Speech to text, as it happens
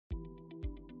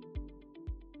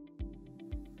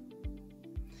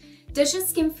Does your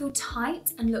skin feel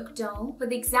tight and look dull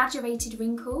with exaggerated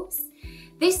wrinkles?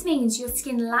 This means your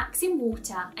skin lacks in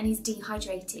water and is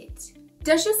dehydrated.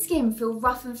 Does your skin feel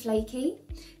rough and flaky?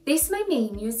 This may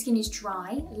mean your skin is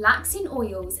dry, lacks in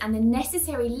oils and the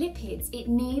necessary lipids it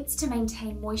needs to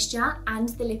maintain moisture and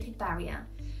the lipid barrier.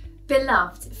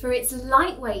 Beloved for its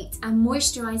lightweight and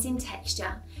moisturising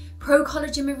texture,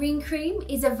 Pro-Collagen Marine Cream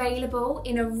is available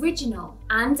in original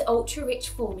and ultra-rich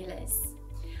formulas.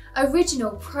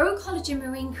 Original Pro-Collagen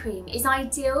Marine Cream is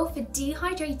ideal for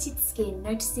dehydrated skin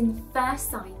noticing the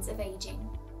first signs of aging.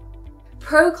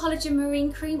 Pro-Collagen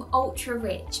Marine Cream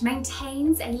Ultra-Rich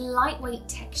maintains a lightweight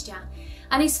texture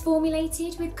and is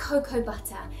formulated with cocoa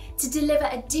butter to deliver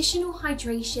additional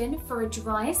hydration for a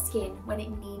drier skin when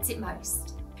it needs it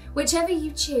most. Whichever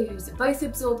you choose, both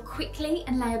absorb quickly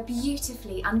and layer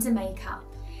beautifully under makeup.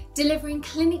 Delivering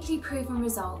clinically proven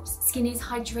results, skin is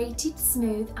hydrated,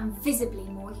 smooth and visibly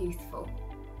more youthful.